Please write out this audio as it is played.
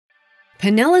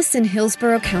Pinellas and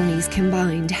Hillsborough counties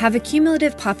combined have a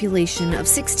cumulative population of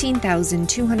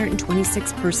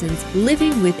 16,226 persons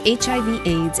living with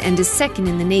HIV/AIDS and is second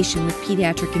in the nation with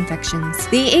pediatric infections.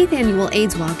 The 8th Annual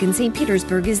AIDS Walk in St.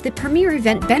 Petersburg is the premier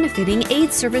event benefiting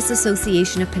AIDS Service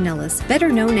Association of Pinellas, better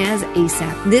known as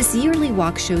ASAP. This yearly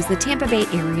walk shows the Tampa Bay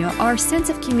area our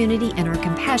sense of community and our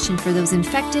compassion for those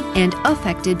infected and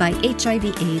affected by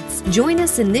HIV/AIDS. Join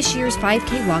us in this year's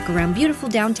 5K walk around beautiful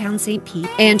downtown St. Pete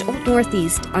and Old Northeast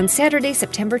on Saturday,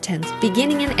 September 10th,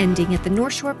 beginning and ending at the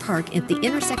North Shore Park at the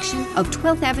intersection of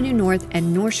 12th Avenue North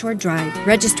and North Shore Drive.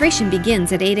 Registration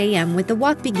begins at 8 a.m. with the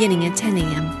walk beginning at 10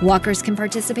 a.m. Walkers can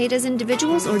participate as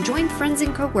individuals or join friends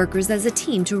and co-workers as a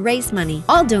team to raise money.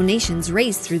 All donations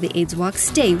raised through the AIDS Walk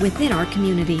stay within our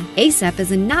community. ASAP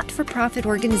is a not-for-profit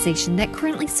organization that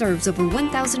currently serves over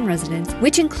 1,000 residents,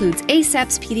 which includes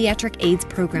ASAP's Pediatric AIDS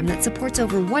program that supports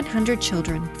over 100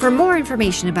 children. For more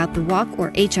information about the walk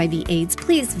or HIV/AIDS,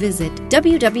 please visit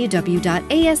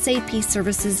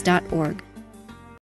www.asapservices.org.